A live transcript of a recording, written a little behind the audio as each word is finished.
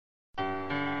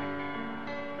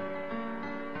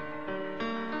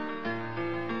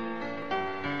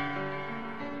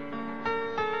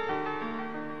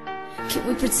Can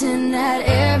we pretend that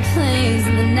airplanes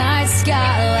in the night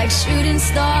sky are like shooting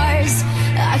stars?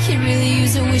 I could really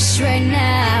use a wish right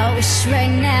now, wish right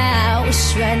now,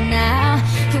 wish right now.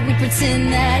 Can we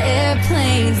pretend that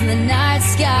airplanes in the night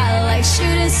sky are like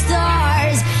shooting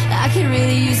stars? I could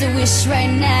really use a wish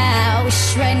right now,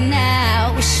 wish right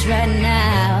now, wish right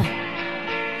now.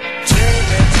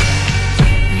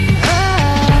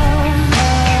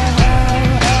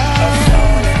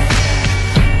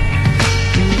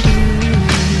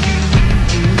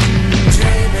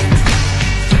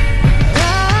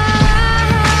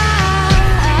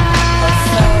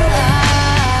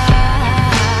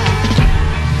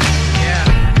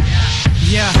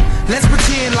 Let's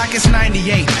pretend like it's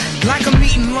 98, like I'm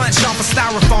eating lunch off a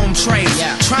styrofoam tray,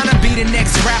 trying to be the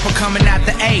next rapper coming out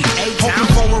the A, hoping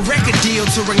for a record deal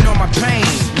to ignore my pain.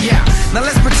 Now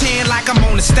let's pretend like I'm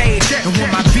on the stage, and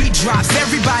when my beat drops,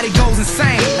 everybody goes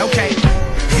insane. Okay,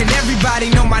 and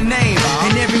everybody know my name,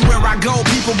 and everywhere I go,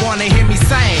 people wanna hear me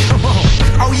sing.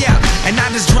 Oh yeah, and I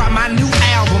just dropped my new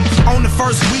album. On the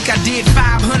first week I did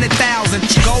 500,000.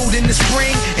 Gold in the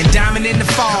spring and diamond in the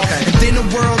fall, and then a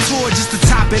world tour just to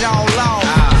top it all off.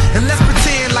 And let's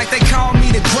pretend like they call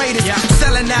me the greatest,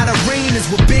 selling out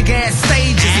arenas with big ass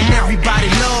stages, and everybody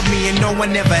love me and no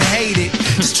one ever hated.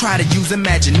 Just try to use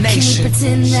imagination. Can we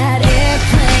pretend that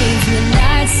airplanes in the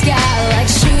night sky are like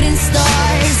shooting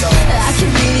stars? I can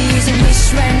really use a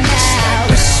wish right now,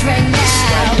 wish right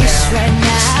now, wish right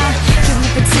now. Can we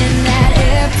pretend that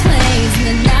airplanes in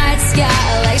the night sky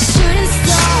are like shooting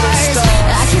stars?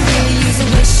 I can really use a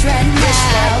wish right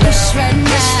now, wish right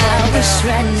now, wish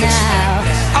right now.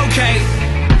 Okay,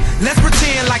 let's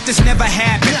pretend like this never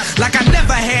happened, like I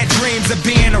never had dreams of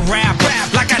being a rapper,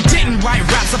 like I didn't write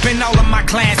raps up in all of my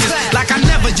classes, like I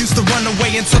never used to run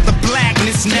away into the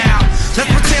blackness. Now let's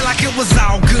pretend like it was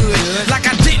all good, like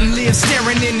I didn't live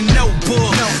staring in a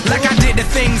notebook, like I did the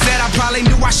things that I probably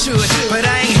knew I should, but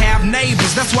I ain't have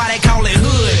neighbors, that's why they call it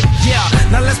hood.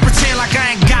 Now let's pretend like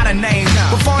I ain't got a name,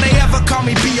 before they ever call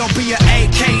me B.O.B. or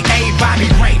A.K.A. Bobby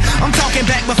Ray. I'm talking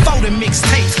back before the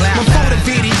mixtapes, before the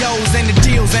videos and the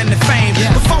deals and the fame,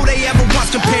 before they ever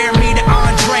once compared me to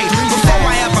Andre, before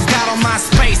I ever got on my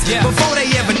space, before they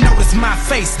ever noticed my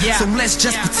face. So let's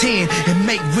just pretend and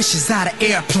make wishes out of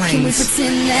airplanes. Can we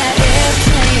pretend that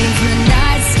airplanes in the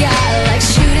night sky are like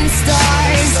shooting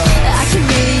stars? I can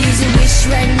really use a wish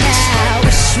right now,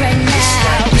 wish right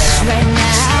now, wish right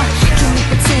now. Can we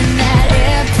pretend that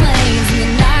airplanes in the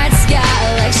night sky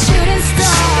are like shooting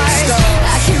stars?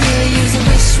 I can really use a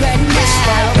wish right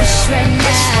now, wish right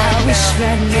now, wish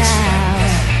right now.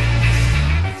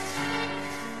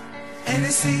 And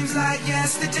it seems like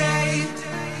yesterday,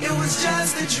 it was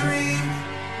just a dream,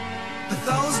 but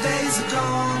those days are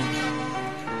gone,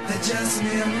 they're just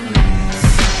memories.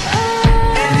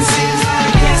 And it seems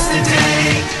like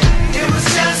yesterday, it was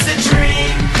just a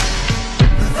dream,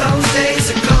 but those days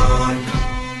are gone.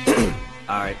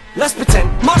 Alright, let's pretend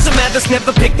Marshall Mathers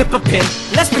never picked up a pen.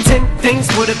 Let's pretend things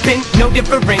would have been no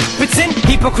different. Pretend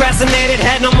he procrastinated,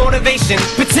 had no motivation.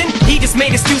 Pretend he just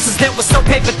made excuses that were so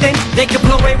paper thin they could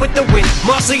blow away with the wind.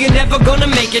 Marshall, you're never gonna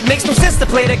make it. Makes no sense to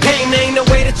play the game, there ain't no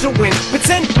way that you'll win.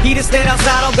 Pretend he just stayed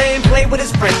outside all day and played with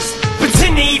his friends.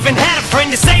 Pretend he even had a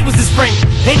friend to say was his friend.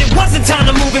 And it wasn't time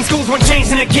to move and schools weren't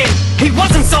changing again. He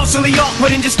wasn't socially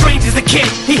awkward and just strange as a kid.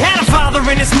 He had a father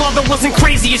and his mother wasn't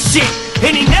crazy as shit.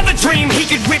 And he never dreamed he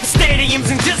could rip stadiums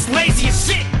and just lazy as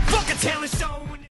shit. Fuck a talent show.